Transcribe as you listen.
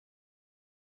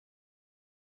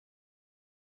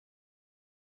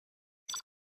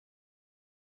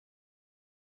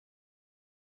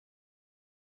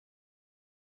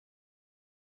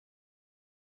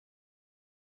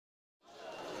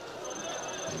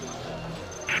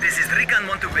This is Recon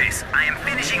Montu Base. I am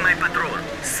finishing my patrol.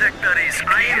 Sector is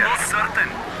clear. I am not certain.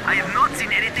 I have not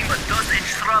seen anything but dust and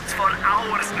shrubs for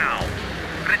hours now.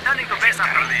 Returning to base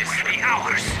after this. The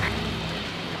hours.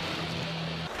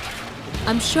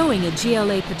 I'm showing a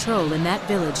GLA patrol in that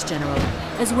village, General,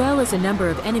 as well as a number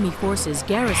of enemy forces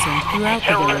garrisoned throughout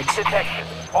the village. Terrorist detection.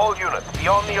 All units, be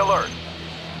on the alert.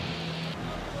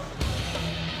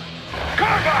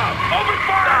 Cargo! Open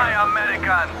fire! Die,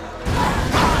 American!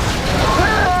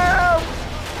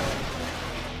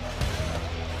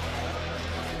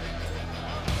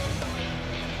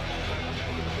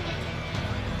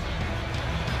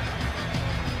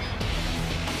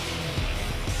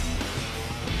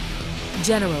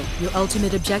 General, your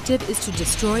ultimate objective is to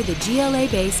destroy the GLA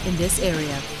base in this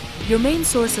area. Your main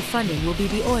source of funding will be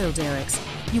the oil derricks.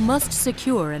 You must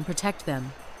secure and protect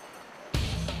them.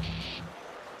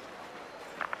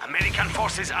 American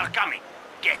forces are coming.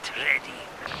 Get ready.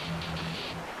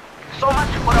 So much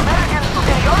for American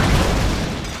superiority!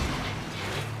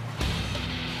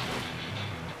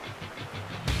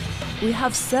 We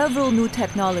have several new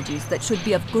technologies that should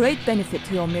be of great benefit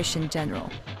to your mission, General.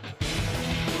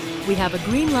 We have a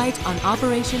green light on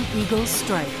Operation Eagle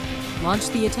Strike. Launch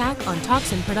the attack on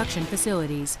toxin production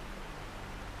facilities.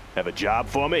 Have a job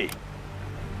for me?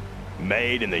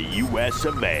 Made in the US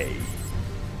of A.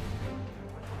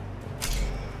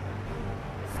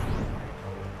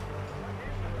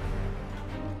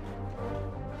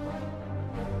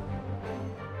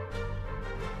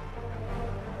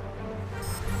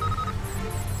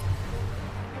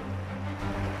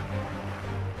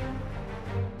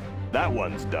 That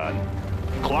one's done.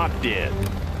 Clocked in.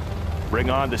 Bring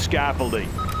on the scaffolding.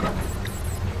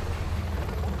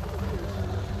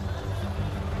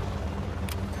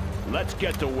 Let's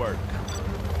get to work.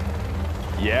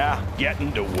 Yeah,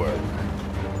 getting to work.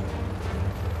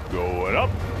 Going up.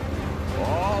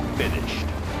 All finished.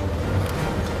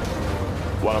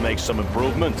 Want to make some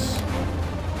improvements?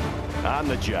 On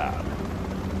the job.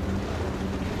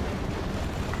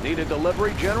 Need a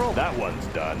delivery, General? That one's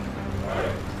done.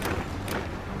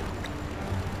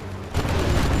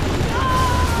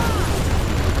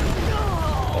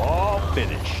 All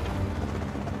finished.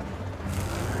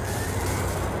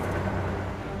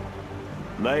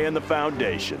 Laying the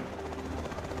foundation.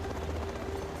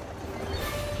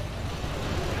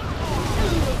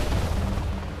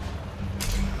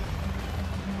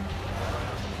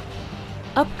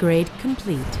 Upgrade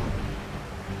complete.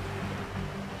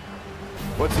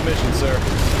 What's the mission, sir?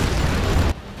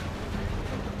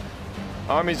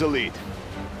 Army's elite.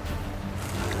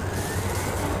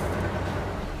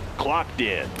 Clocked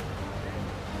in.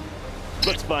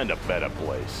 Let's find a better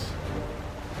place.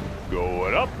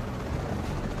 Going up.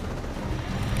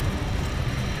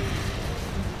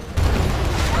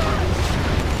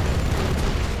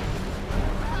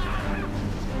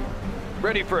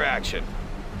 Ready for action.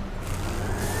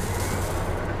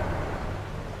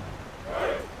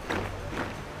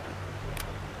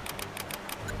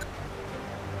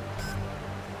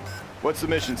 What's the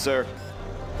mission, sir?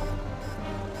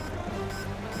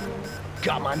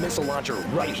 Got my missile launcher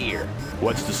right here.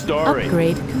 What's the story?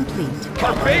 Upgrade complete.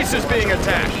 Our base is being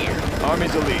attacked!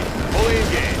 Army's elite. Fully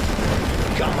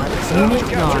engaged. Got my missile Unit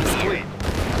launcher lost. right here.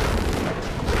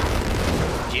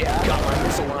 Yeah, got my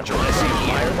missile launcher right here.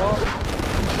 Fireball?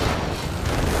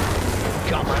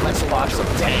 Got my missile launcher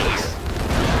some tanks.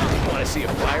 Wanna see a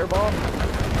fireball?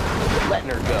 Letting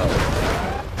her go.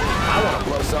 I wanna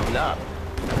blow something up.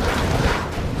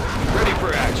 Ready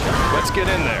for action. Let's get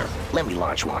in there. Let me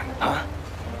launch one, huh?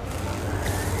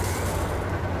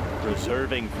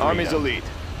 Preserving freedom. Army's elite.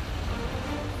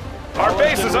 Our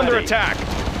base is under attack.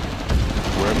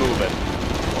 We're moving.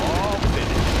 All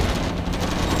finished.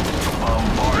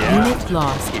 Yeah. Unit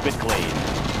lost. Keep it clean.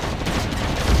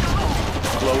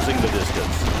 Closing the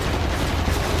distance.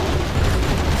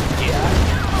 Yeah.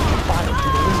 Finally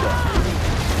through the window.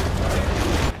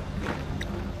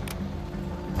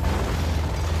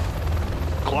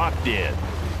 Clocked in.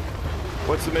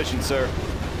 What's the mission, sir?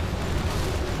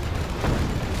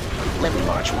 Let me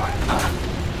launch one, huh?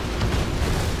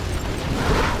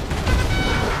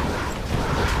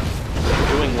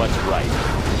 Doing what's right.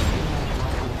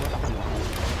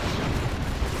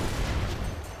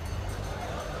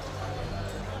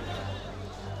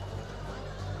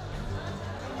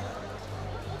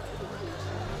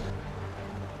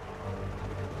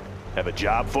 Have a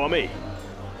job for me?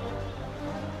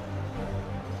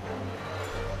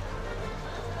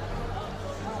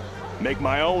 Make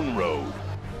my own road.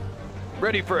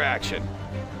 Ready for action.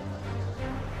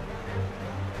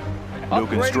 New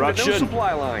construction.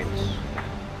 Supply lines.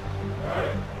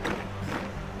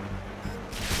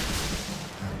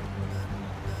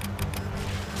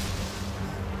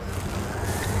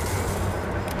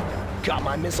 Got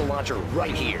my missile launcher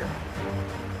right here.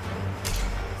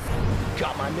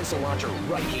 Got my missile launcher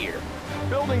right here.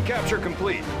 Building capture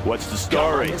complete. What's the Got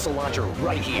my story? missile launcher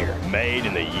right here. Made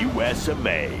in the U.S. of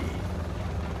A.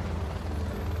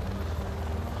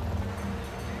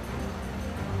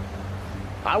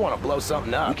 I want to blow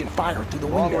something up. We can fire it through the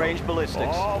window. Long-range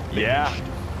ballistics. All yeah.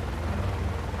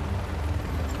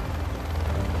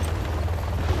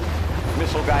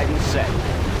 Missile guidance set.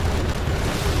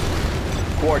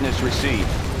 Coordinates received.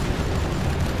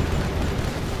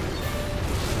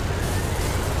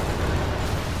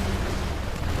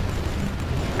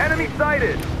 Enemy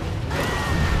sighted.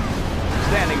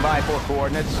 Standing by for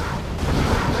coordinates.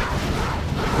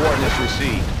 Coordinates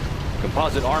received.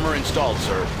 Composite armor installed,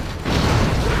 sir.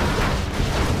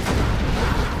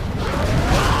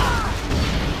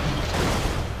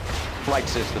 Flight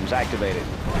systems activated.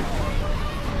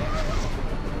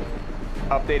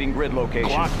 Updating grid location.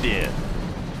 Clocked in.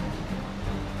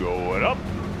 Going up.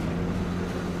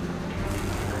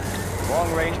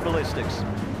 Long-range ballistics.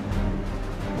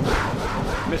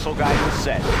 Missile guidance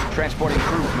set. Transporting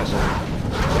cruise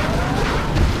missile.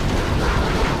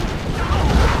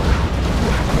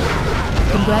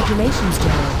 Congratulations,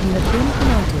 General. You have been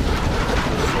promoted.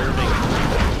 Serving.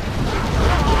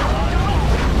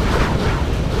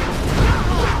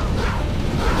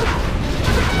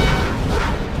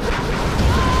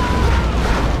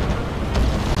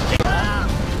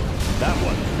 That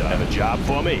one's done. Have a job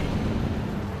for me.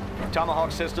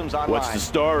 Tomahawk systems online. What's the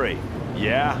story?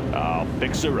 Yeah, I'll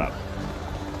fix her up.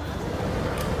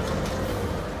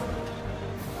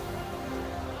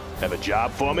 Have a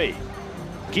job for me.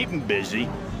 Keep him busy.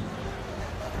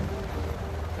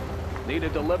 Need a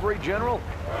delivery, General?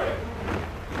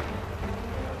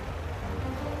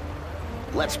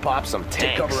 Let's pop some tanks.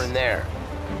 Take cover in there.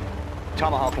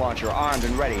 Tomahawk launcher armed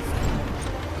and ready.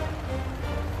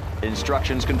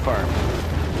 Instructions confirmed.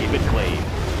 Keep it clean.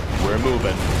 We're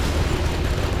moving.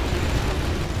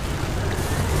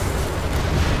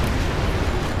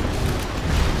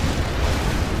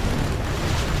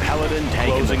 Paladin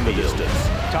tank closing the distance.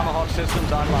 Tomahawk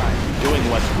systems online. Doing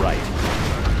what's right.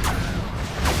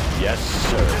 Yes,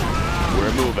 sir.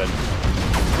 We're moving.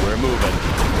 We're moving.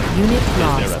 Unit Is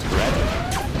there a lost. threat?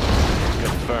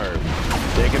 Confirmed.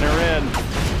 Taking her in.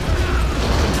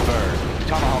 Confirmed.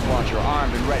 Tomahawk launcher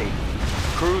armed and ready.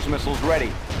 Cruise missiles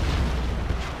ready.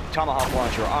 Tomahawk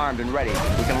launcher armed and ready.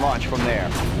 We can launch from there.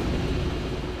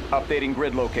 Updating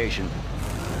grid location.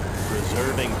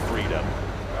 Preserving freedom.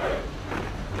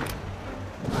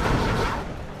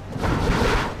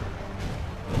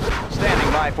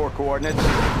 Standing by for coordinates.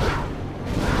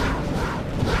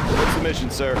 What's the mission,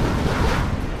 sir?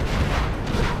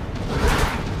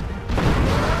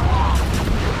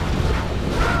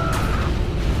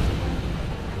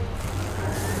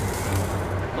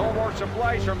 No more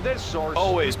supplies from this source.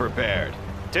 Always prepared.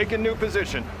 Taking new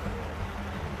position.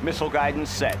 Missile guidance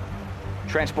set.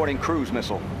 Transporting cruise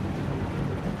missile.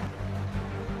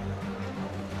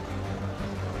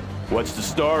 What's the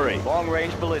story?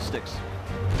 Long-range ballistics.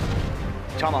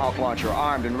 Tomahawk launcher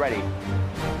armed and ready.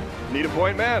 Need a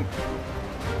point man.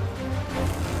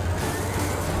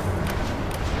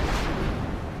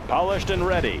 Polished and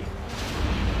ready.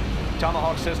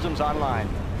 Tomahawk systems online.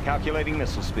 Calculating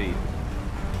missile speed.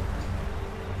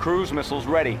 Cruise missiles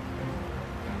ready.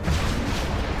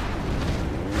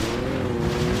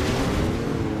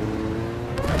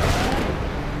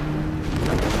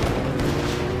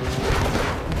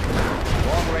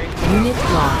 Unit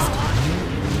lost.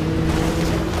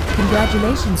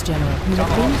 Congratulations, General. You have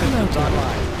been Tomahawk systems promoted.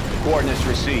 online. Coordinates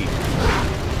received.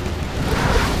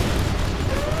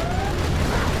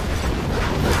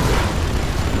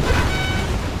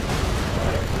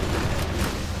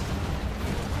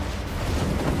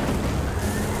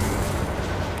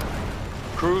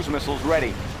 Cruise missiles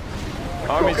ready.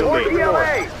 Army's elite.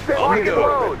 On the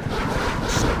go.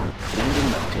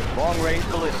 Long-range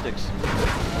ballistics.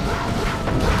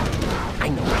 I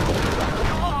know.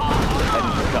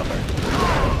 Heading for cover.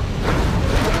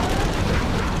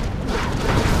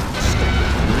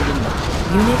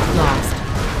 Unit lost.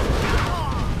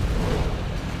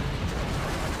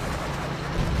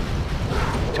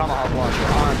 Tomahawk launcher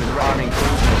armed and arming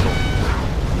cruise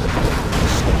missile.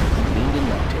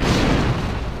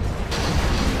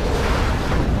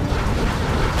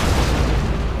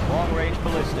 Long-range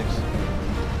ballistics.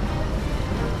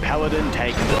 Paladin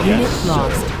tank. Unit Yes,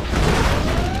 lost. sir.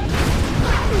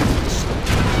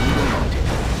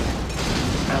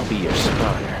 I'll be your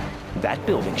spotter. That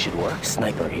building should work.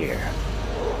 Sniper here.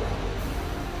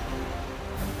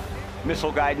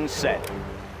 Missile guidance set.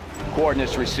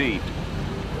 Coordinates received.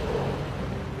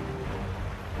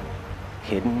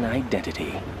 hidden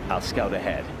identity. I'll scout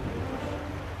ahead.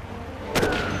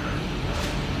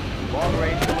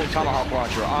 Long-range ballistic. Tomahawk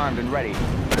launcher armed and ready.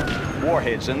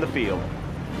 Warheads in the field.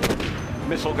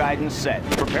 Missile guidance set.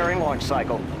 Preparing launch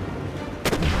cycle.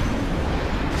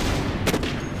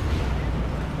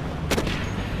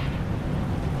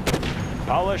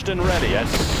 Polished and ready, yes,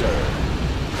 sir.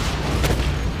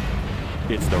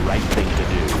 It's the right thing to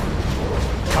do.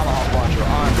 Tomahawk launcher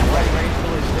armed and ready.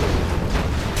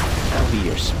 I'll be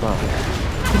your spotter.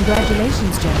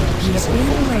 Congratulations, General. You have been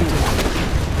promoted.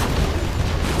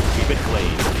 Keep it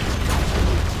clean.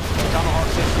 Tomahawk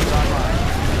systems online.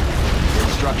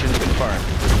 Instructions confirmed.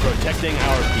 Protecting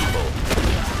our people.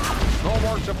 No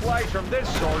more supplies from this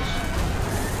source.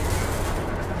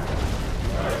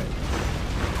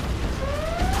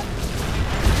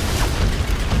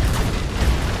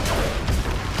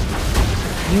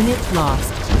 Unit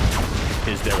lost.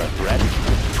 Is there a threat?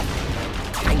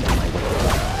 I know my way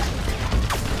around.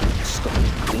 Stone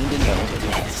cleaned and melted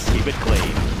mess. Keep it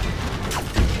clean.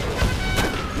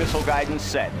 Missile guidance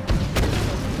set.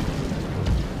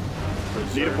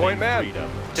 Need a point, man? Freedom.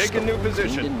 Take a new Cleaned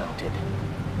position. and mounted.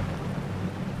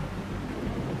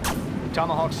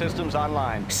 Tomahawk systems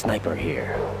online. Sniper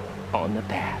here. On the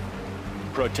path.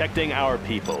 Protecting our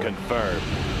people. Confirmed.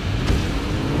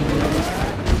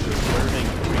 Preserving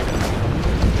freedom.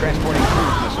 Transporting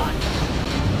cruise missile.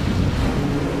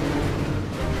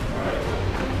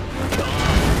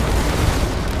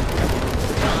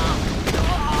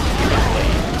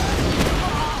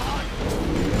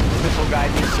 Missile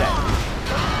guidance set.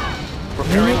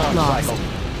 Preparing Unit launch lost.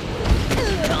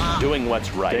 cycle. Doing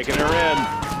what's right. Taking her in.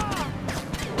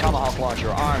 Tomahawk launcher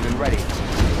armed and ready.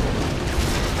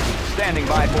 Standing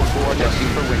by for coordinates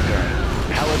for winter.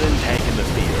 Paladin tank in the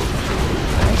field.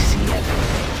 I see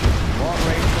everything. Long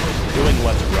range ballistic. Doing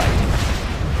what's right.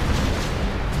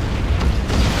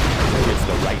 It's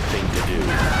the right thing to do.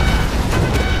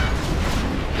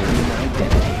 Hidden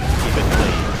identity. Keep it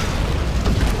clean.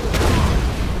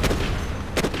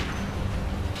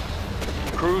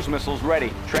 Cruise missiles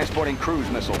ready. Transporting cruise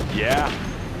missile. Yeah?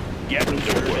 Getting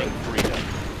to work. Freedom.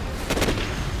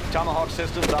 Tomahawk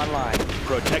systems online.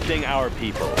 Protecting our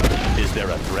people. Is there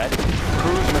a threat?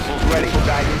 Cruise missiles ready.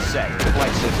 Guidance set.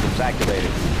 Flight systems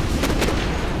activated.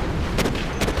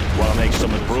 Want to make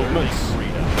some improvements?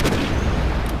 Freedom.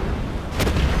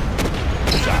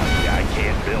 Sorry, I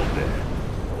can't build it.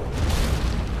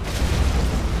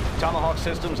 Tomahawk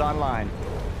systems online.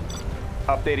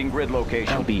 Updating grid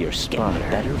location. I'll be your spotter.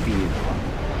 Better view.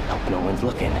 Hope no one's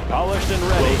looking. Polished and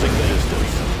ready. Closing the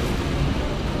distance.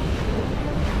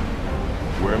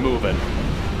 We're moving.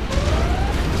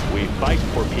 We fight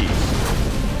for peace.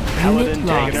 Paladin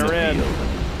lost. taking her in.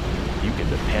 You can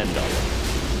depend on it.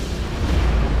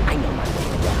 I know my way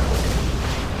around.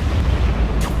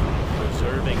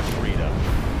 Preserving freedom.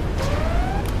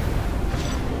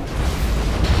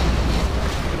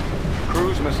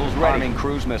 Cruise missiles ready. Arming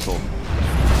cruise missile.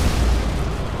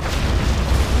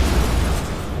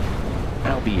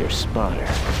 I'll be your spotter.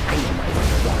 I know my way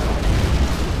around.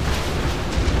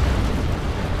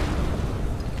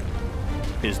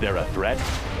 Is there a threat?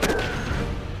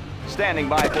 Standing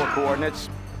by for coordinates.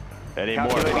 Any more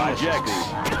Calculating projects?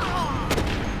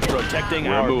 Protecting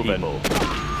We're our moving. people.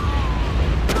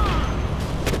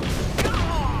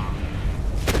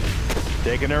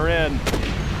 Taking her in.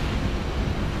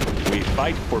 We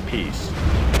fight for peace.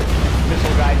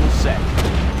 Missile guidance set.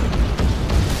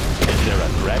 Is there a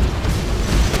threat?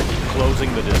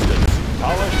 Closing the distance.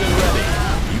 Polished and ready.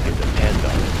 You can depend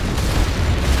on it.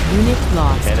 Unit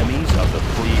lost. Enemies of the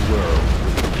free world.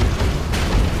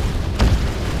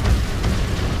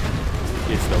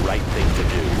 It's the right thing to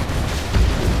do.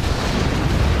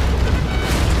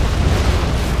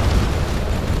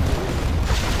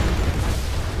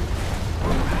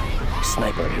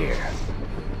 Sniper here.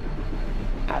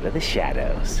 Out of the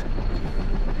shadows.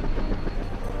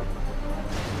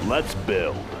 Let's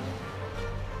build.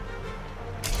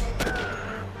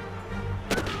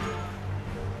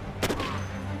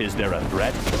 Is there a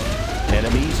threat?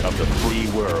 Enemies of the free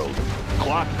world.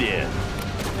 Clocked in.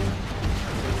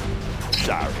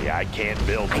 Sorry, I can't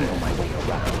build I know it. my way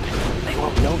around. They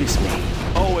won't notice me.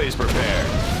 Always prepared.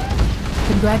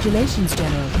 Congratulations,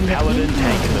 General. You have Paladin been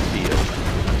tank in promoted. the field.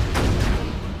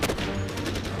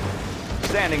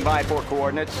 Standing by for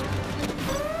coordinates.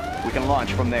 We can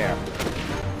launch from there.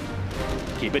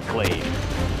 Keep it clean.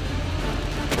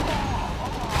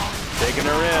 Taking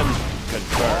her in.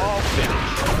 Confirmed. All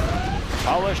finished.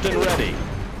 Polished and ready.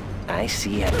 I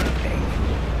see everything.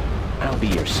 I'll be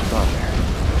your spotter.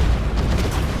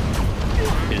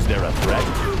 Is there a threat?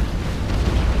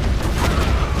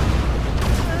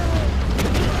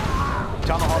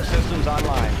 Tomahawk systems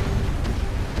online.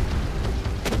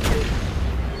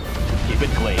 Keep it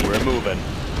clean. We're moving.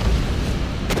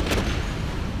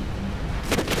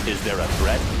 Is there a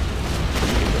threat?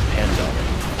 You can depend on it.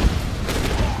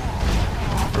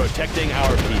 Protecting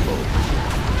our people.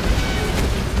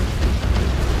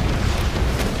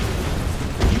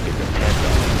 You can depend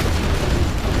on it.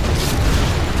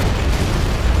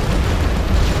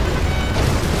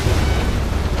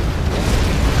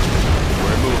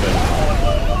 We're moving.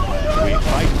 We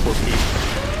fight for peace.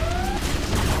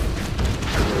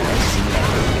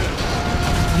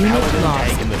 Unit Paladin lost.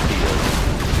 tank in the field.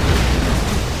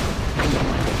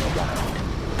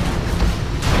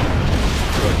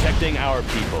 Protecting our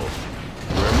people.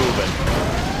 We're moving.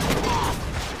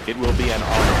 It will be an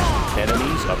honor.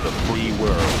 Enemies of the free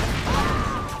world.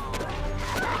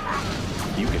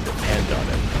 You can depend on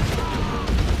it.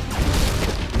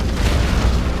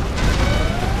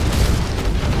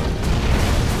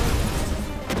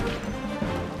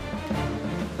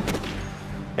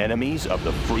 Enemies of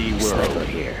the free world. Sniper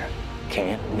here.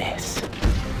 Can't miss.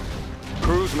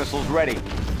 Cruise missiles ready.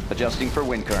 Adjusting for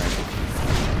wind current.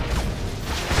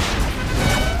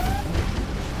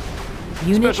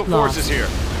 Unit Special lost. forces here.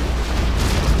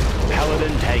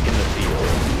 Paladin tank in the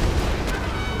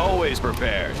field. Always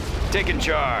prepared. Taking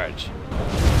charge.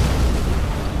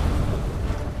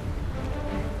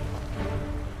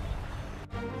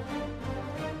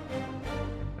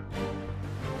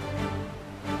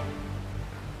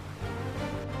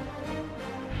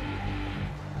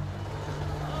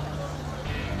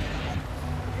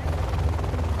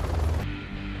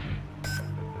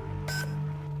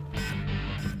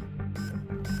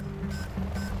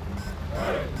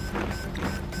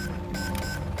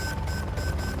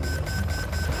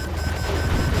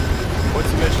 What's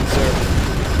the mission, sir?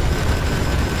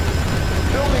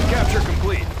 Building capture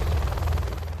complete.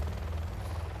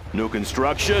 New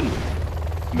construction.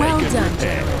 Well Making done, repairs.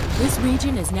 General. This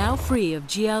region is now free of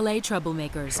GLA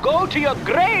troublemakers. Go to your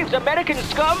graves, American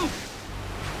scum!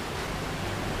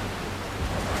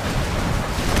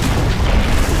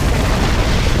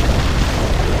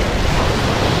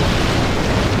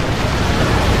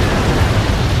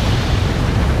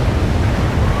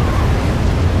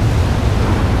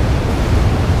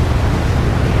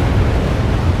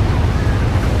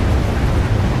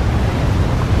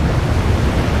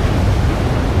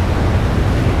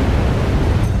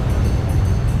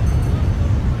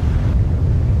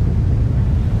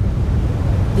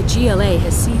 The GLA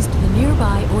has seized the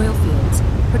nearby oil fields.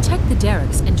 Protect the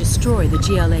derricks and destroy the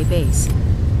GLA base.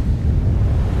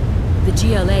 The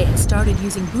GLA has started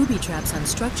using booby traps on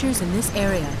structures in this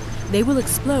area. They will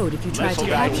explode if you try Missile to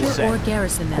guidance capture set. or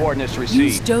garrison them. Coordinates Use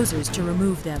received. dozers to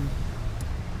remove them.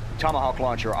 Tomahawk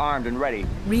launcher armed and ready.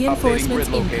 Reinforcements Updating grid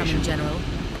incoming, location. General.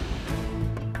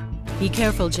 Be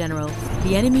careful, General.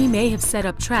 The enemy may have set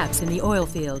up traps in the oil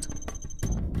field.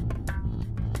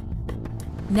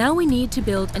 Now we need to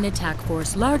build an attack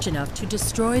force large enough to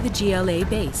destroy the GLA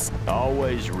base.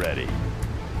 Always ready.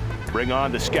 Bring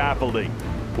on the scaffolding.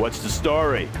 What's the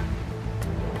story?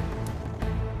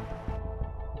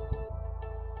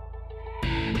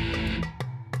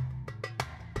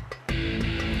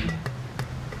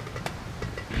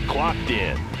 Clocked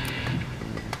in.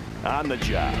 On the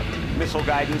job. Missile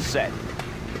guidance set.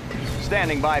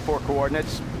 Standing by for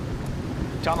coordinates.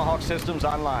 Tomahawk systems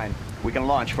online. We can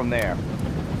launch from there.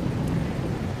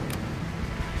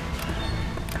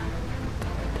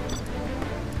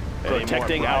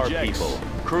 Protecting our people.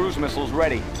 Cruise missiles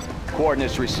ready.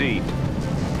 Coordinates received.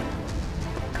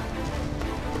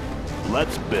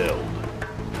 Let's build.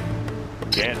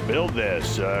 Can't build this,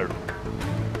 sir.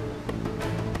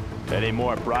 Any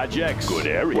more projects? Good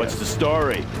area. What's the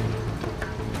story?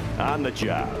 On the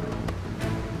job.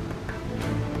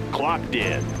 Clocked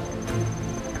in.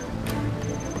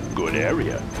 Good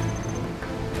area.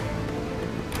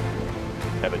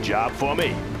 Have a job for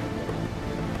me?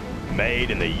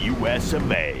 Made in the US of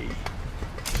A.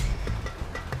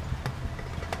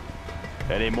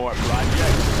 Any more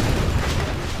projects?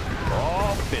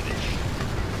 All finished.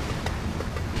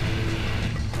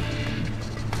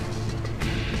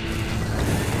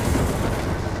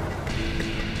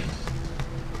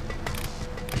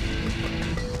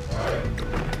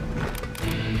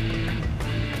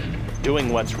 Doing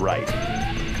what's right.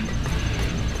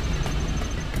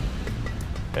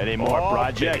 Any more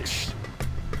projects?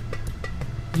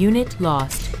 Unit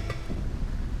lost.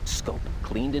 Scope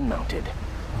cleaned and mounted.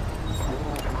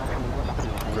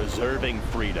 Preserving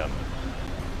freedom.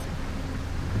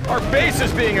 Our base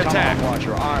is being attacked. Tomahawk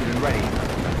launcher armed and ready.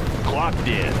 Clocked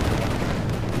in.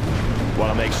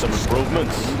 Want to make some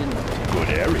improvements? Cleaned and mounted. Good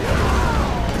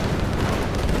area.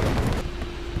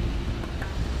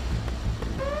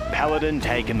 Paladin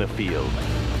tank in the field.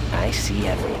 I see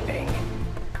everything.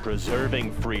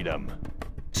 Preserving freedom.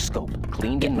 Scope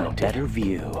cleaned and mounted. Better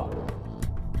view.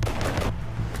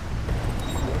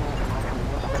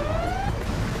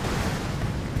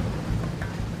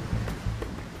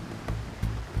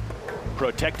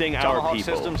 Protecting our Tomahawk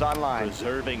people. systems online.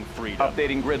 Preserving freedom.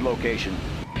 Updating grid location.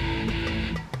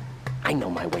 I know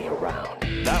my way around.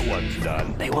 That one's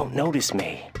done. They won't notice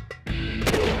me.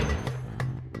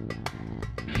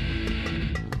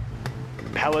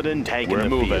 Paladin tank We're in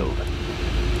the moving. field.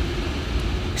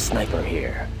 Sniper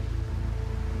here.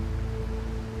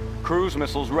 Cruise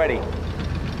missiles ready.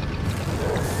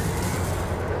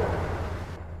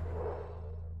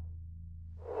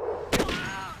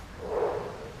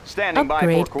 Standing by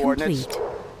Upgrade for coordinates.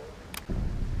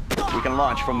 complete. We can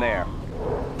launch from there.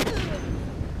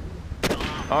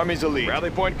 Army's elite. Rally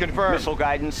point confirmed. Missile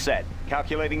guidance set.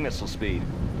 Calculating missile speed.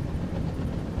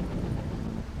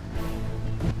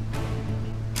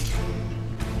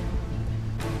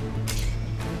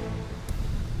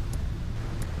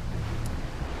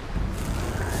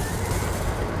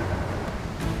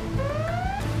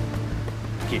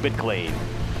 Keep it clean.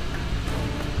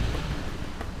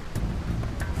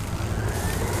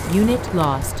 Unit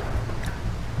lost.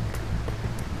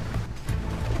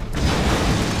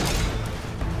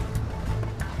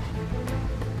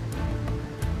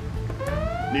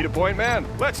 Need a point, man?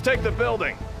 Let's take the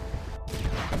building.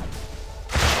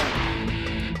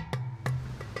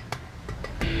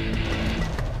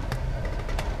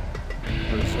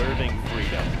 Preserving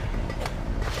freedom.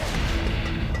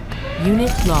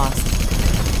 Unit lost.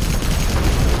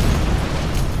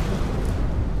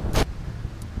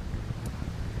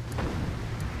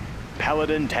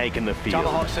 Paladin tank in the field.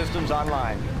 Tomahawk systems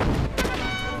online.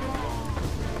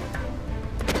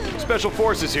 Special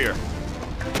forces here.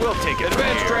 We'll take it.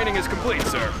 Advanced training is complete,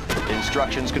 sir.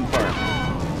 Instructions confirmed.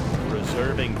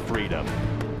 Preserving freedom.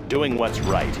 Doing what's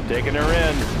right. Taking her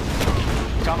in.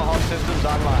 Tomahawk systems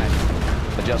online.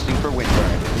 Adjusting for wind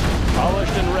current.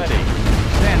 Polished and ready.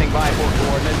 Standing by for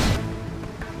coordinates.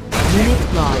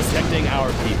 Unit lost. Protecting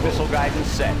our people. Missile guidance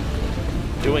set.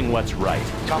 Doing what's right.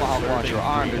 Tomahawk launcher Preserving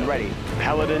armed freedom. and ready.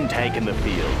 Paladin tank in the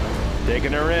field.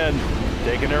 Taking her in.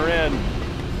 Taking her in.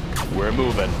 We're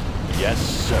moving. Yes,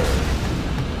 sir.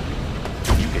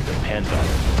 You can depend on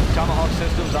it. Tomahawk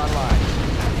systems online.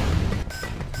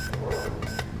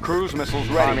 Cruise missiles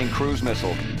ready. Arming cruise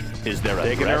missile. Is there a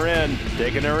Taking her in.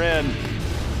 Taking her in.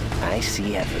 I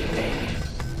see everything.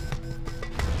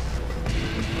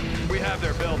 We have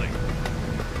their building.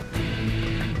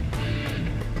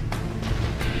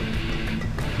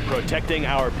 Protecting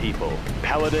our people.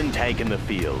 Paladin tank in the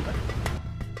field.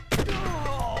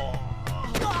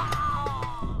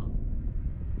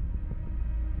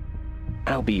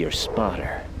 I'll be your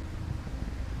spotter.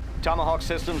 Tomahawk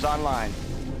systems online.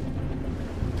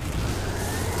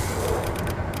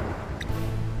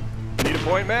 Need a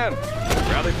point, man?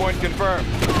 Rally point confirmed.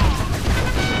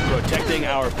 Protecting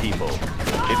our people.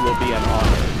 It will be an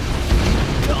honor.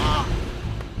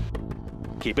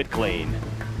 Keep it clean.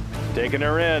 Taking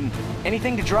her in.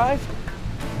 Anything to drive?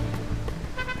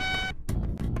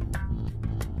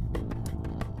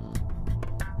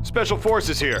 Special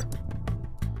forces here.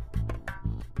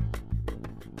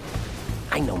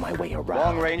 I know my way around.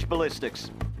 Long-range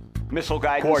ballistics. Missile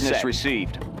guidance Coordinates set.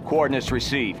 Received. Coordinates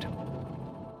received.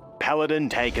 Paladin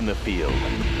tank in the field.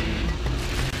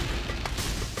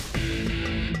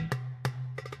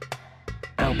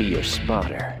 I'll be your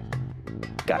spotter.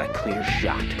 Got a clear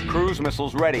shot. Cruise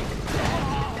missiles ready.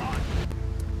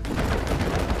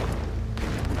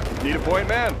 Need a point,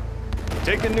 man?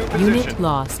 Taking new position. Unit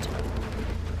lost.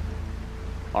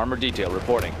 Armor detail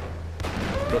reporting.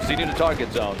 Proceeding to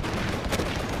target zone.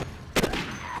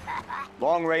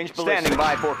 Long-range ballistics. Standing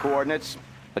by for coordinates.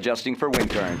 Adjusting for wind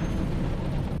current.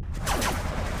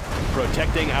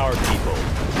 Protecting our people.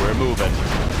 We're moving.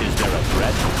 Is there a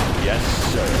threat? Yes,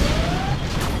 sir.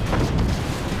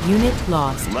 Unit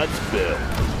lost. Let's build.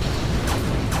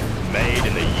 Made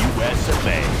in the U.S. of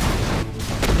A.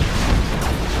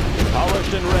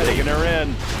 Polished and ready. Taking her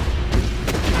in.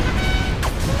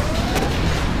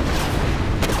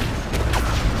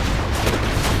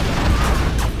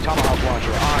 Tomahawk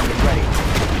launcher armed and ready.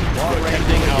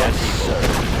 Protecting our Yes, people.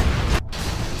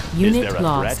 Is Unit there a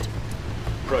lost. threat?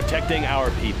 Protecting our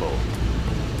people.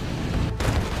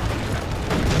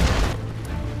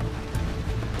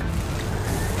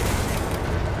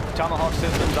 Tomahawk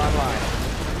systems online.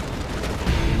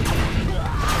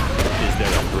 Is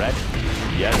there a threat?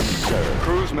 Yes, sir.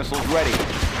 Cruise missiles ready.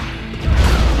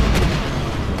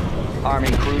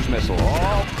 Arming cruise missile.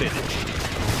 All finished.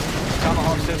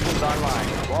 Tomahawk systems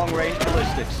online. Long-range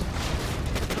ballistics.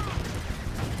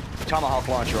 Tomahawk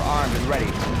launcher armed and ready.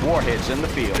 Warheads in the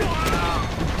field.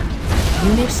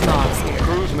 Unit lost.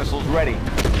 Cruise missiles ready.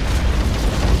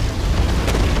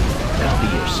 I'll be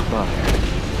your spotter.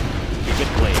 Keep it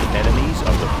clean. Enemies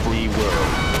of the free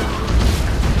world.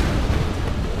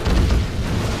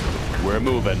 We're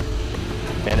moving.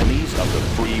 Enemies of the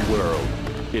free world.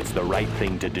 It's the right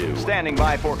thing to do. Standing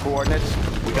by for coordinates.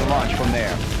 We can launch from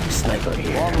there. Sniper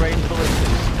here. Long-range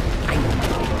ballistics. I know my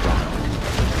way around.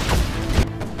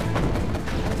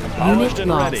 Polished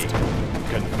and lost. ready.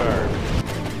 Confirmed.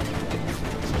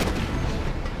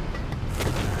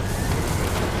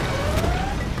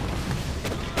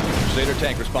 Crusader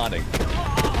tank responding.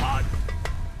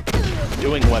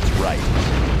 Doing what's right.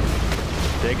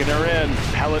 Taking her in.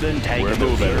 Paladin tank in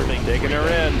the field. Taking her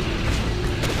in.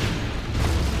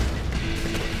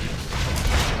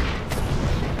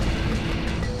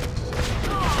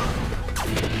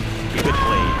 Keep it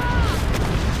clean.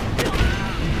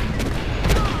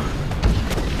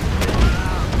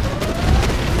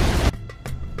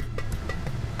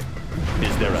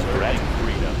 Is there a threat?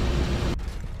 Freedom.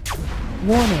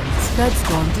 Warning, Scud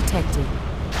storm detected.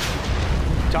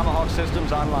 Tomahawk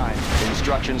systems online.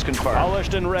 Instructions confirmed.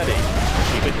 Polished and ready.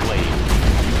 Keep it clean.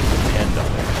 You can depend on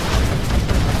it.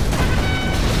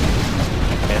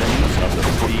 Enemies of the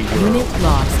free world. Unit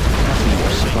lost.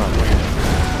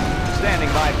 Standing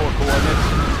by for coordinates.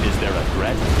 Is there a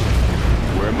threat?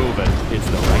 We're moving. It's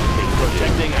the right thing.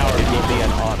 Protecting our it will be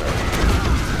an honor.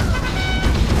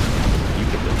 You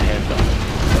can depend on it.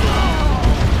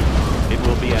 It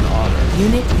will be an honor.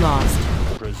 Unit lost.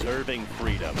 Preserving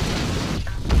freedom.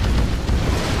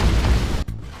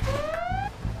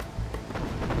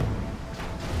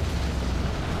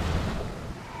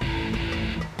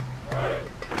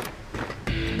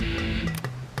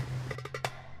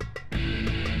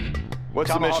 What's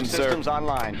the Tomahawk mission, sir? systems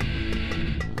online.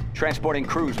 Transporting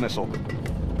cruise missile.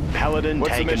 Paladin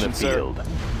What's the tank in the mission, sir? field.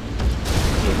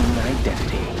 Hidden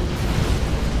identity.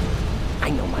 I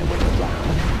know my way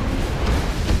around.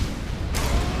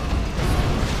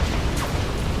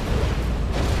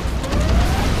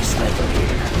 Sniper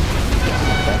here.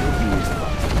 Better use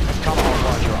them. Tomahawk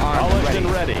launcher armed and Polished ready.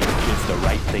 and ready. It's the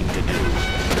right thing to do.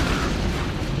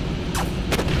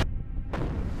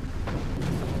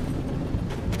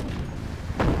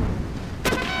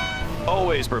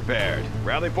 Always prepared.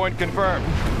 Rally point confirmed.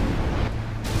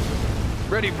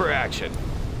 Ready for action.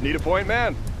 Need a point,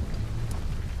 man?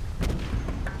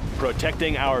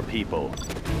 Protecting our people.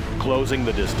 Closing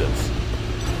the distance.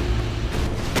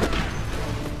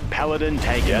 Paladin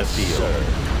tank in the field. sir.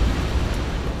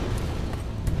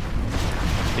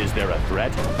 Is there a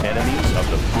threat? Enemies of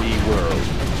the free world.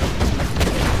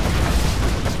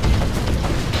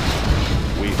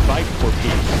 We fight for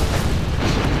peace.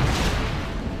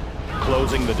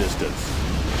 Closing the distance.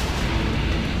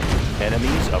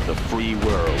 Enemies of the free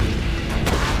world.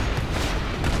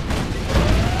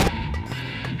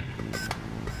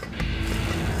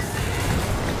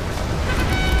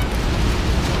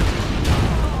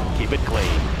 Keep it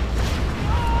clean.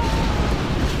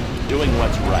 Doing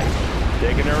what's right.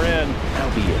 Taking her in.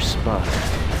 I'll be your spotter.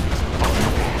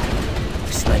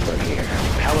 Sniper here.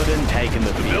 Paladin tank in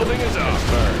the field. building is up.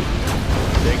 Confirmed.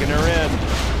 Taking her in.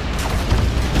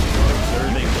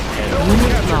 Preserving the enemy.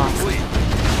 Unit lost. Complete.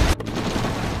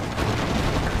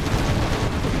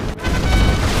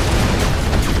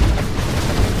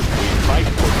 We fight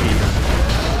for peace.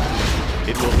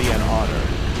 It will be an honor.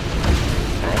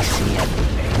 I see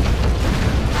everything.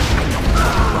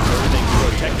 Preserving,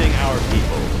 protecting our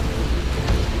people.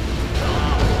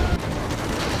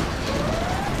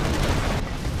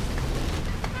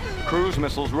 Cruise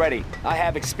missiles ready. I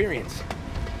have experience.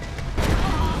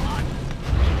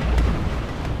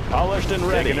 Polished and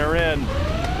ready. Taking her in.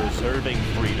 Preserving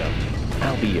freedom.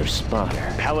 I'll be your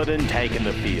spotter. Paladin tank in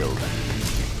the field.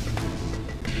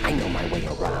 I know my way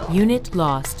around. Unit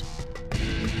lost.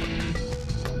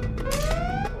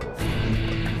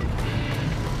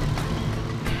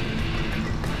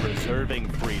 Preserving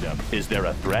freedom. Is there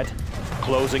a threat?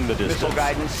 Closing the distance. Missile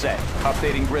guidance set.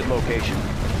 Updating grid location.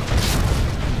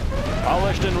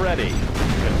 Polished and ready.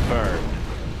 Confirmed.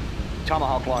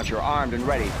 Tomahawk launcher armed and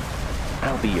ready.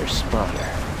 I'll be your spotter.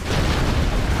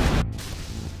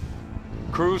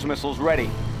 Cruise missiles ready.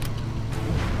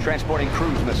 Transporting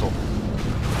cruise missile.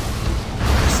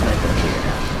 Sniper here.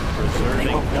 They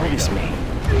Preserving won't notice freedom. me.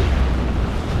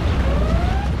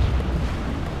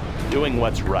 Doing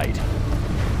what's right.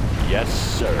 Yes, I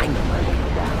sir. know my way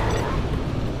around.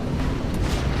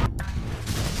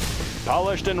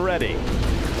 Polished and ready.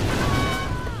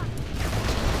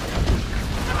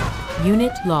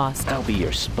 Unit lost. I'll be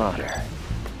your spotter.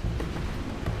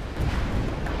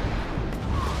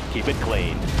 Keep it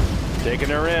clean. Taking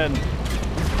her in.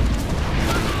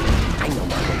 I know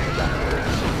my way around.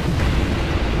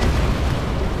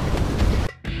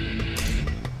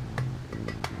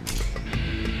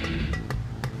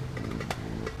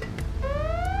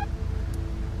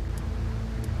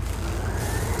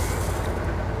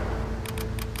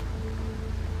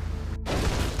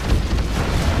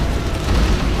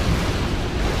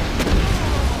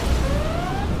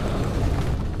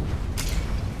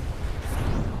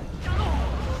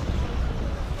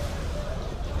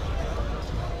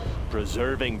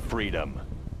 Preserving freedom.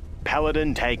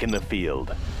 Paladin tank in the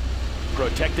field.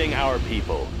 Protecting our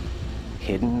people.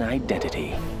 Hidden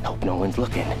identity. Hope no one's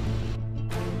looking.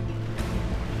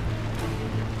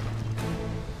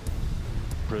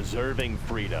 Preserving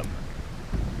freedom.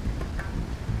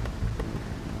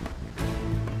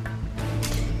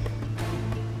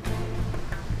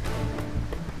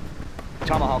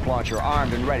 Tomahawk launcher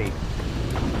armed and ready.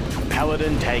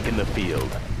 Paladin tank in the field.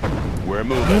 We're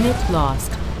moving. Unit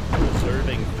lost.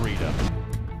 Preserving freedom.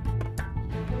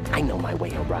 I know my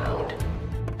way around.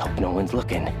 Hope no one's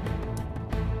looking.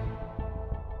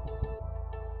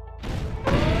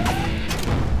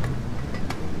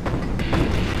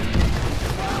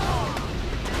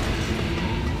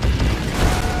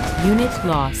 Unit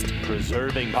lost.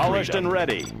 Preserving polished and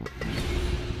ready.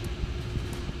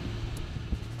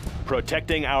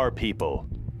 Protecting our people.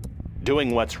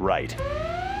 Doing what's right.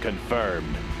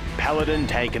 Confirmed. Paladin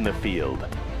tank in the field.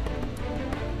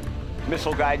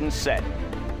 Missile guidance set.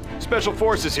 Special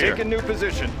forces here. Take a new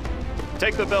position.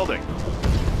 Take the building.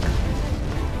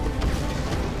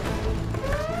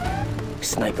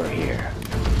 Sniper here.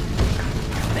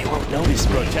 They won't notice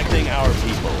me. Protecting our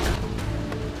people.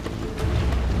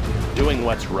 Doing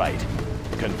what's right.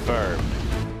 Confirmed.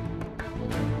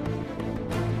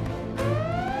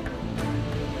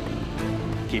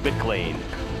 Keep it clean.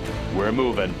 We're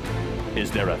moving.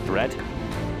 Is there a threat?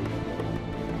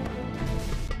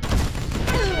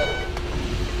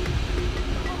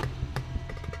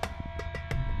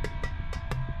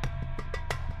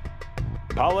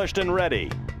 Polished and ready.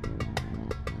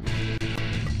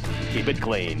 Keep it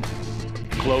clean.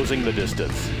 Closing the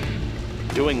distance.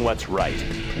 Doing what's right.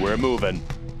 We're moving.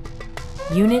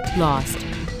 Unit lost.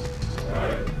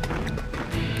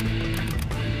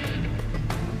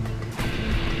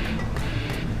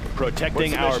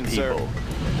 Protecting our people.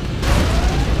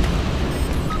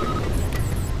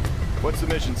 What's the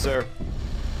mission, sir?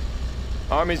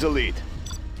 Army's elite.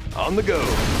 On the go.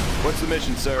 What's the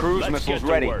mission, sir? Cruise Let's missiles get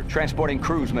to ready. work. Transporting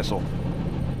cruise missile.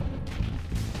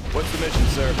 What's the mission,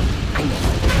 sir?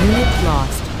 Unit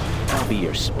lost. I'll be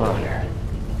your spawner.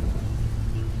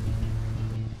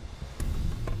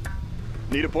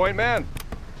 Need a point, man?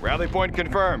 Rally point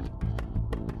confirmed.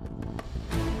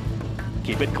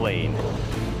 Keep it clean.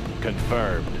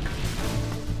 Confirmed.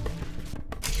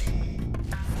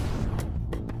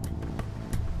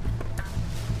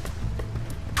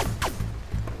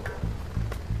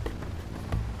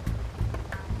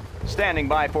 Standing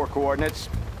by for coordinates.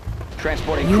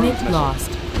 Transporting Unit cruise missile.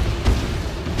 lost.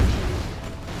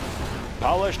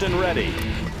 Polished and ready.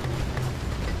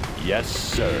 Yes,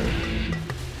 sir.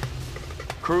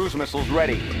 Cruise missiles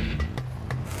ready.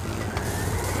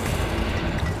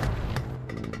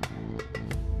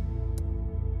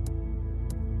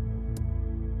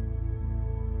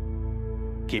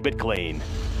 Keep it clean.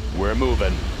 We're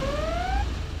moving.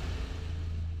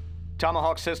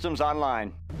 Tomahawk systems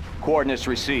online. Coordinates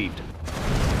received.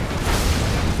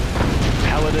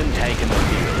 Paladin tank in the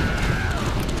field.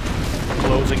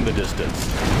 Closing the distance.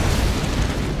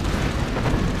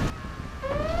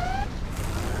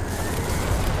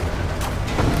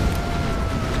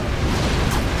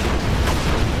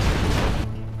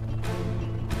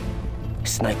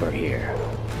 Sniper here.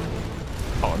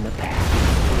 On the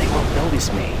path. They won't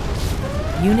notice me.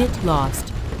 Unit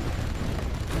lost.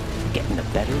 Getting a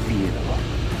better view.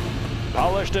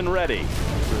 Polished and ready.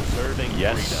 Preserving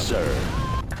yes, freedom. Sir.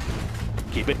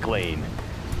 Keep it clean.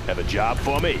 Have a job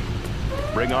for me?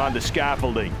 Bring on the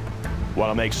scaffolding. Want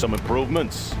to make some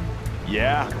improvements?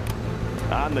 Yeah?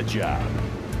 On the job.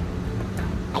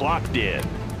 Clocked in.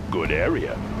 Good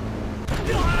area.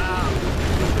 Preserving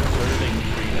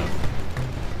freedom.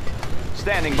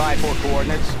 Standing by for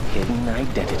coordinates. Hidden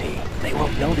identity. They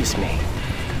won't notice me.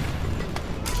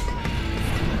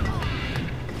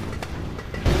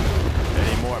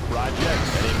 Any more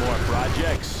projects? Any more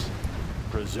projects?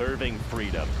 Preserving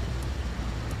freedom.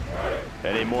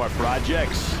 Any more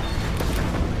projects?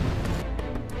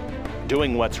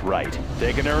 Doing what's right.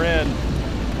 Taking her in.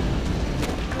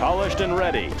 Polished and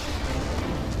ready.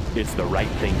 It's the right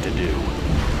thing to do.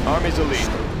 Army's elite.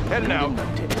 Heading out.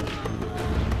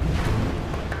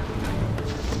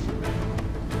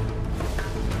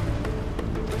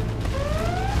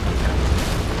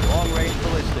 Long-range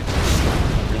ballistics.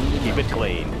 Keep it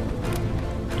clean.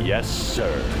 Yes,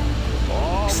 sir.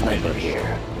 Sniper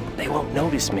here. They won't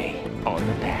notice me. On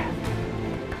the path.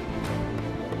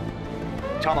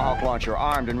 Tomahawk launcher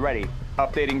armed and ready.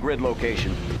 Updating grid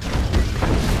location.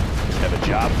 Have a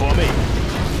job for me?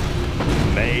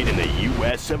 Made in the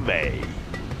US of A.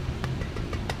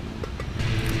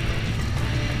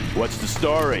 What's the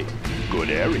story?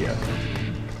 Good area.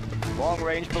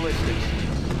 Long-range ballistics.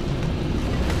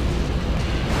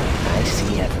 I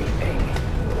see everything.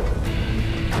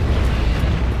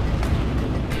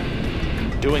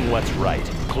 Doing what's right.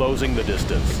 Closing the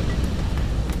distance.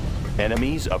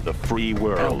 Enemies of the free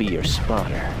world. I'll be your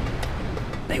spotter.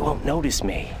 They won't notice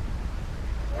me.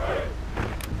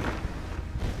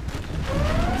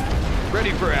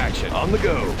 Ready for action. On the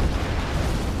go.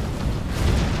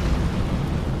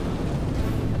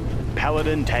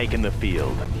 Paladin tank in the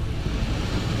field.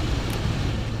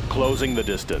 Closing the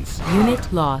distance.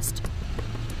 Unit lost.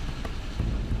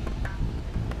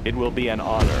 It will be an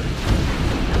honor.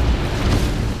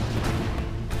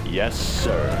 Yes,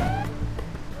 sir.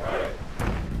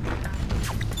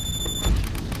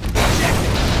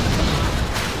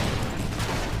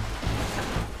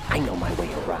 I know my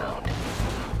way around.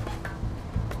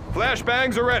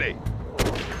 Flashbangs are ready.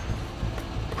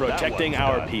 Protecting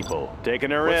our people.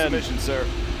 Taking her What's the in. mission, sir?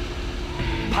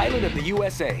 Pilot of the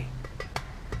USA.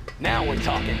 Now we're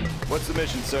talking. What's the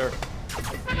mission, sir?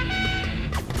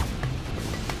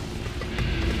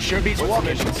 Sure beats What's the walking.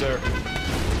 mission, sir?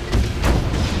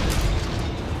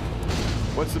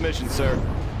 What's the mission, sir?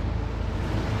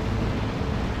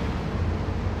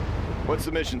 What's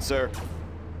the mission, sir?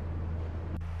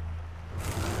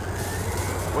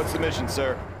 What's the mission,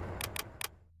 sir?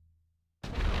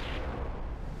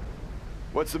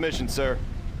 What's the mission, sir?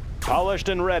 Polished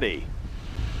and ready.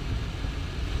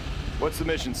 What's the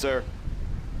mission, sir?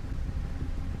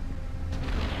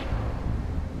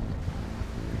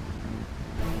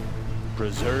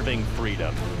 Preserving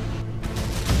freedom.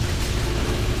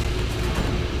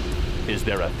 Is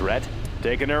there a threat?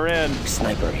 Taking her in.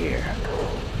 Sniper here.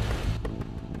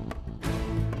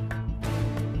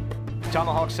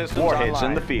 Tomahawk systems Warheads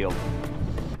online. in the field.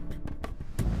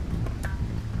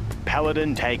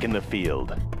 Paladin tank in the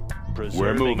field.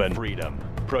 Preserving moving. freedom.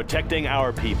 Protecting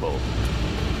our people.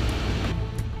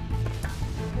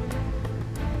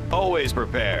 Always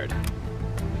prepared.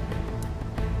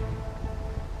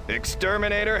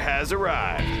 Exterminator has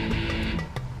arrived.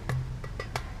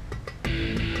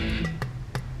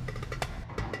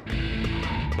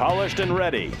 Polished and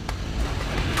ready.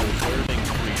 Preserving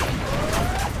freedom.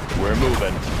 We're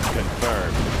moving.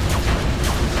 Confirmed.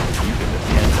 You can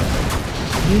depend on it.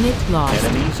 Unit lost.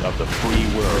 Enemies of the free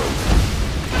world.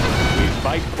 We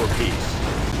fight for peace.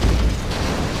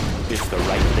 It's the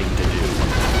right thing to do.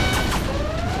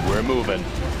 We're moving.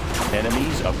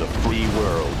 Enemies of the free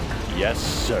world. Yes,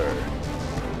 sir.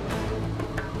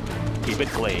 Keep it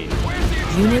clean.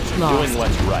 Unit Doing lost.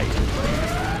 what's right.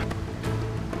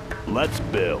 Let's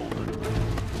build.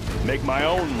 Make my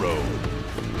own road.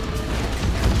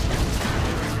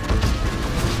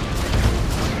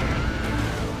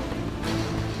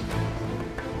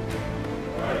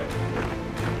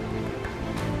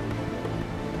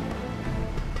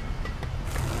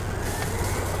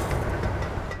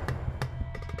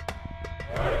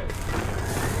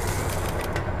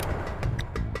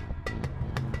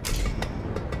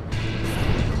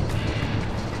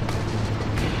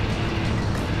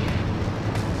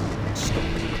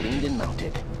 Cleaned and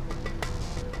mounted.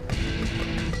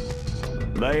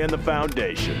 Laying the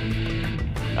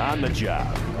foundation. On the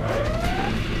job.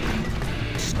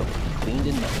 Scope cleaned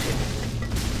and mounted.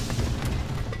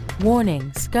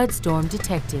 Warning, Scud storm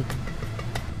detected.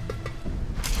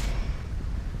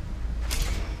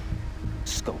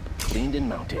 Scope cleaned and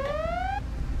mounted.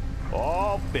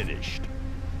 All finished.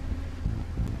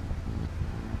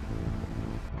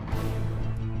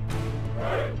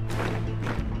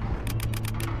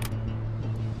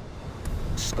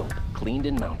 Scope cleaned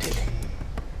and mounted.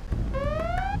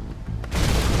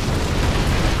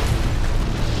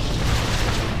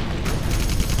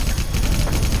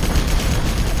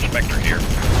 Spectre here.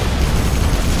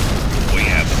 We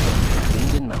have them.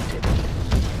 Cleaned and mounted.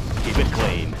 Keep it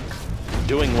clean.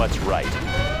 Doing what's right.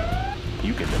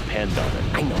 You can depend on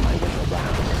it. I know my way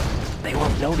around. They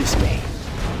won't notice me.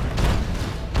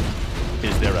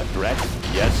 Is there a threat?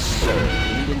 Yes, sir.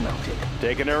 Cleaned and mounted.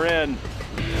 Taking her in.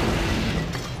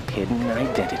 Hidden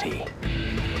identity.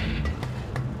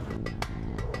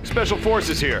 Special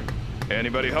Forces here.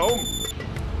 Anybody home?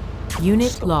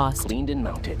 Unit lost. Cleaned and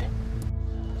mounted.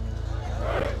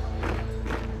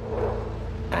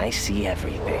 I see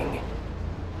everything.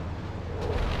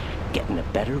 Getting a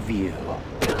better view.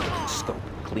 Scope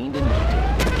cleaned and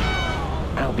mounted.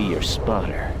 I'll be your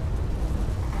spotter.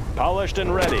 Polished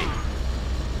and ready.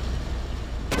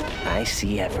 I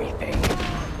see everything.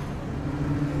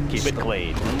 Keep it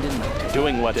clean. Cleaned and mounted.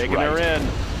 Doing what's Taking right. her in.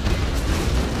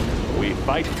 We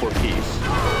fight for peace.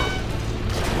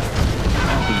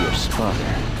 I'll be your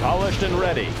spotter. Polished and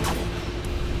ready.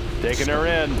 Taking her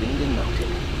in. Cleaned and mounted.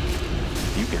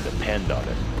 You can depend on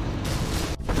it.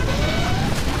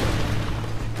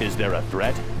 Is there a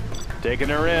threat? Taking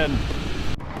her in.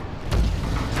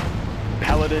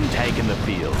 Paladin tank in the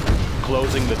field.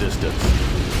 Closing the distance.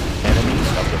 Enemies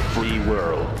of the free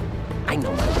world. I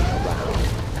know my way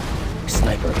around.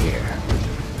 Sniper here.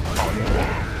 On your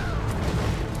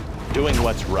back. Doing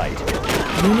what's right.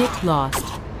 Unit lost.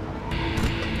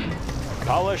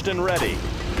 Polished and ready.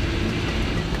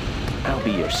 I'll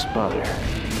be your spotter.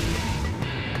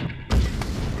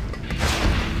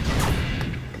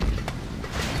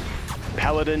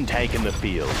 Paladin tank in the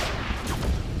field.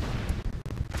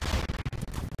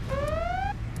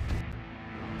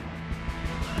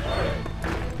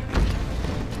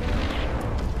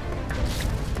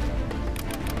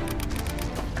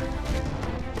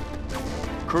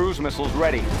 Cruise missiles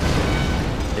ready.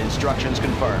 Instructions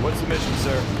confirmed. What's the mission,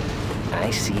 sir? I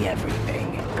see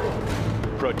everything.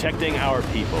 Protecting our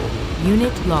people.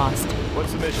 Unit lost.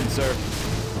 What's the mission, sir?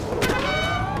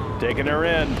 Taking her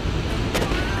in.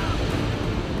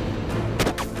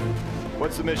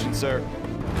 What's the mission, sir?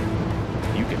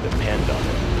 You can depend on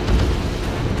it.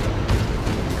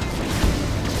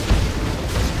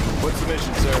 What's the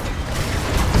mission, sir?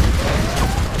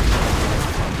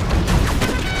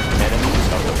 Enemies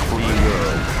of the free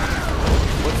world.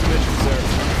 What's the mission, sir?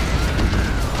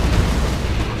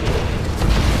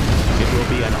 It will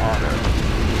be an honor.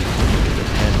 You can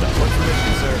depend on What's it. the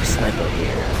mission, sir? Sniper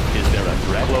here. Is there a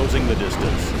threat? Closing the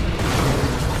distance.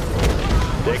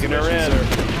 Taking her in. Mission,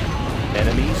 sir?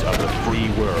 Enemies of the free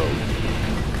world.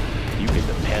 You can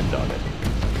depend on it.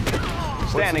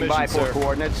 Standing by mission, for sir?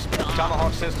 coordinates.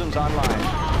 Tomahawk systems online.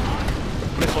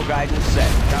 Missile guidance set.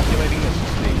 Calculating missile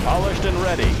speed. Polished and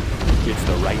ready. It's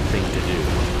the right thing to do.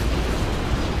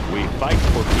 We fight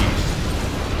for peace.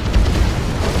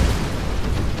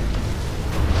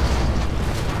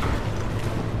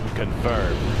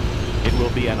 Confirmed. It will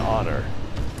be an honor.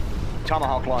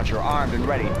 Tomahawk launcher armed and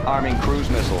ready. Arming cruise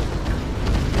missile.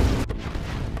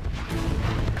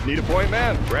 Need a point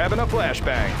man? Grabbing a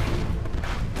flashbang.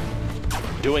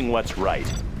 Doing what's right.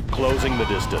 Closing the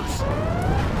distance.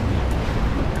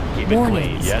 Keep it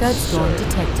Warning, clean. Yes, Scudstorm sir.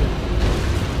 detected.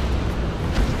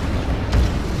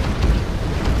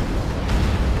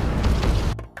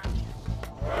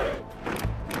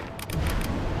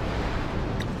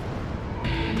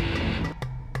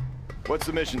 What's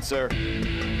the mission, sir?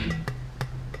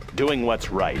 Doing what's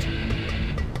right.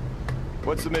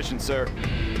 What's the mission, sir?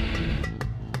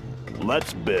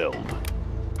 Let's build.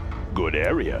 Good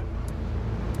area.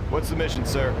 What's the mission,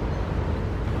 sir?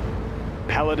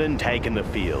 Paladin tank in the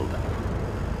field.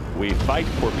 We fight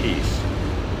for peace.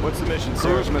 What's the mission,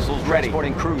 sir? Cruise missiles ready.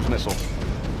 Transporting cruise missile.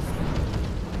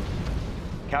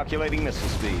 Calculating missile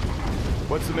speed.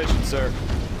 What's the mission, sir?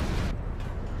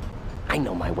 I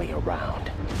know my way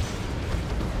around.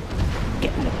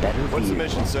 Getting a better What's view. the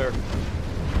mission, sir?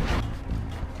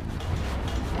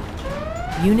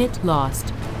 Unit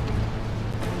lost.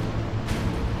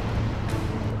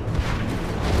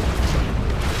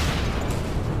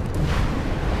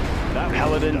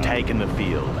 Paladin tank in the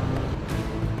field.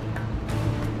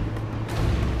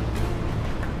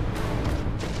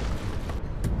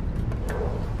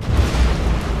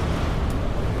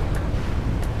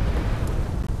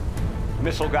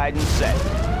 Missile guidance set.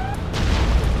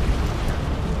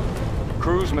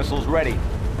 Cruise missiles ready.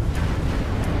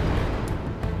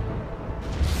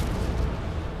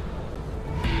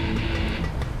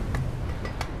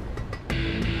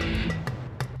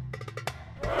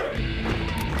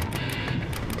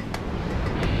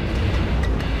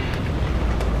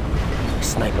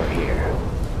 Sniper here.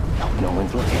 Hope no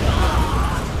one's looking.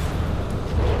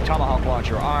 Tomahawk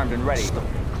launcher armed and ready.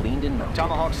 Cleaned and mounted.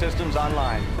 Tomahawk systems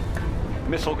online.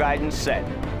 Missile guidance set.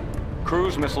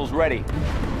 Cruise missiles ready.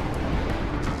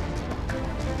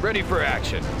 Ready for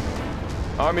action.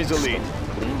 Army's elite.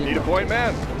 Cleaned and Need a mounted. point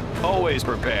man? Always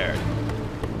prepared.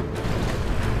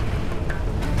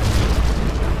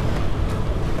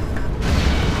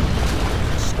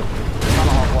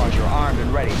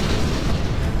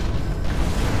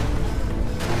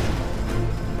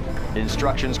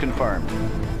 Instructions confirmed.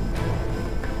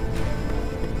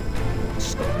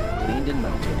 Scope cleaned and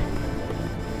mounted.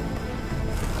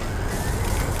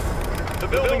 The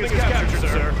building is captured,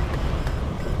 sir.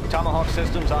 Tomahawk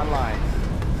systems online.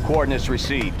 Coordinates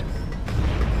received.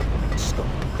 Scope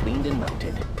cleaned and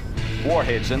mounted.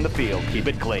 Warheads in the field. Keep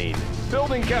it clean.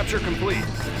 Building capture complete.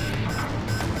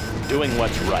 Doing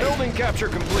what's right. Building capture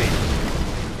complete.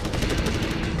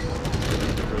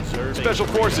 Preserving Special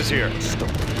forces here. Scope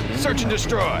cleaned Search and mounted.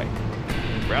 destroy.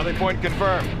 Rally point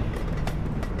confirmed.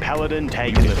 Paladin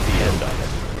taking the field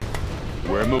of it.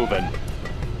 We're moving.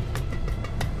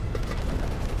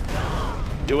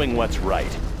 Doing what's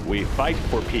right. We fight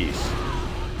for peace.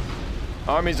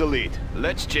 Army's elite.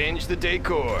 Let's change the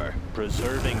decor.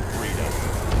 Preserving freedom.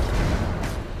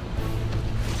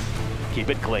 Keep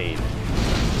it clean.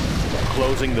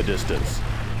 Closing the distance.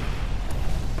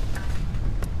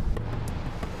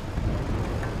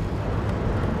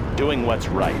 Doing what's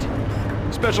right.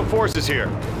 Special forces here.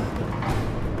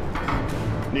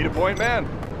 Need a point man?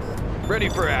 Ready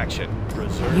for action.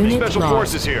 Preserving Unit Special lost.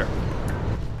 forces here.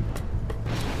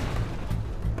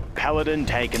 Paladin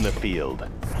tank in the field.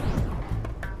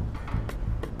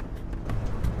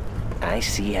 I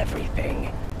see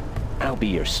everything. I'll be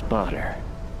your spotter.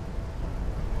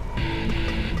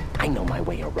 I know my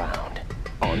way around.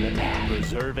 On the path.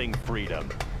 Preserving freedom.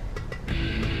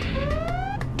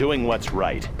 Doing what's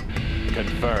right.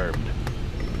 Confirmed.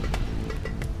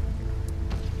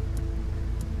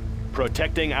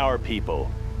 Protecting our people.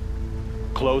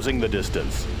 Closing the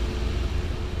distance.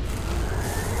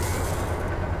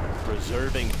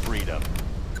 Preserving freedom.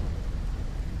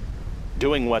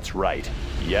 Doing what's right.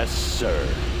 Yes, sir.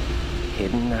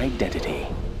 Hidden identity.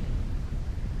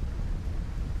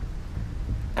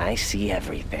 I see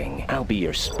everything. I'll be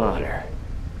your spotter.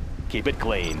 Keep it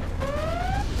clean.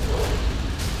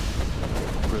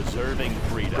 Preserving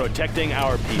freedom. Protecting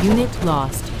our people. Unit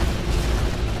lost.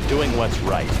 Doing what's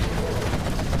right.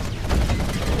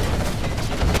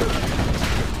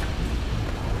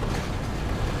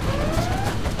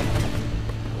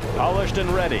 Polished and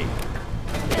ready.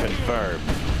 Confirmed.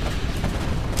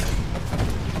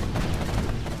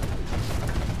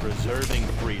 Preserving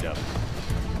freedom.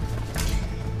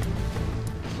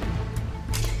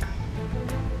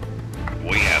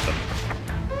 We have them.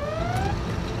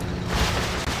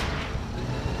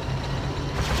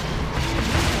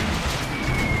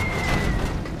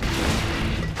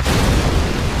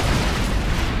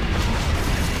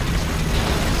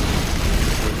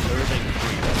 Preserving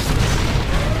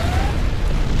freedom.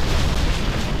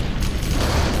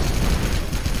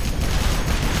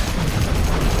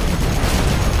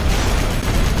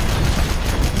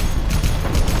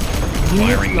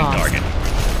 Unit Firing the lost. target.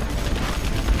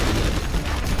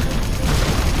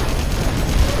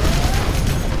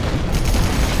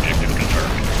 Objective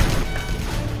confirmed.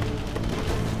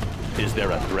 Is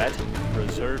there a threat?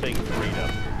 Preserving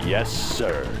freedom. Yes,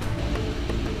 sir.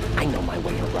 I know my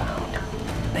way around.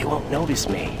 They won't notice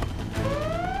me.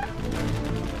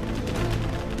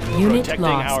 Unit Protecting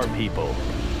lost. our people.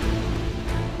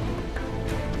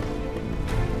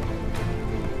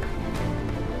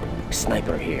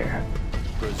 Sniper here.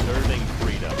 Preserving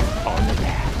freedom. On the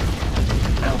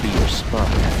path. I'll be your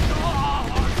spotter.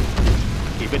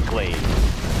 Keep it clean.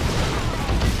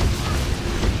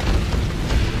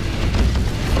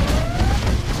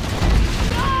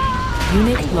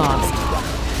 Unit lost.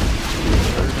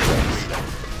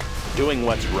 Doing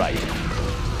what's right.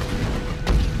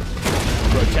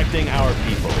 Protecting our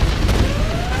people.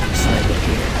 Sniper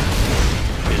here.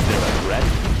 Is there a threat?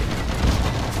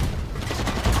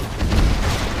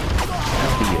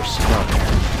 I'll be your spotter.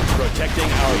 Protecting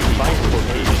our fight for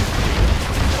peace.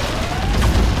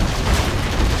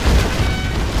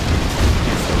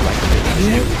 It's the right thing to do.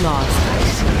 Unit lost. I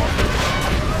see everything.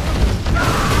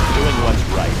 Doing what's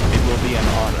right. It will be an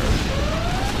honor.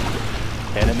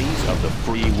 Enemies of the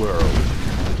free world.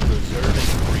 Preserving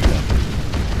freedom.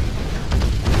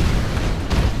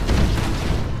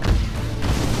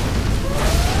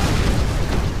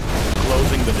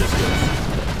 Closing the distance.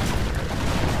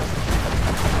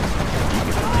 You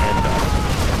can depend on it.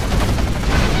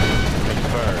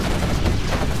 Confirmed.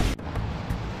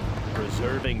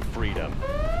 Preserving freedom.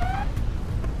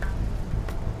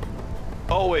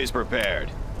 Always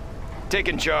prepared.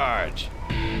 Taking charge.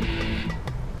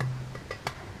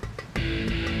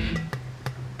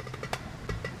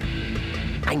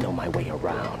 I know my way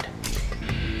around.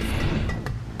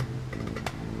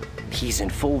 He's in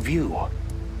full view.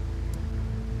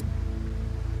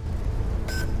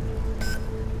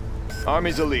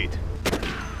 Army's elite.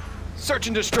 Search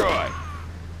and destroy.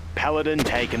 Paladin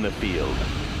tank in the field.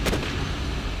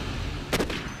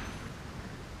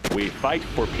 We fight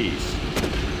for peace.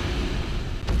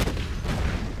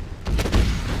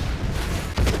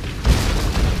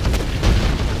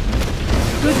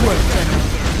 Good work, General.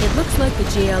 It looks like the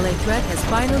GLA threat has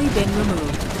finally been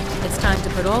removed. It's time to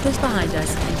put all this behind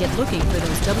us and get looking for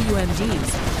those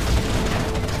WMDs.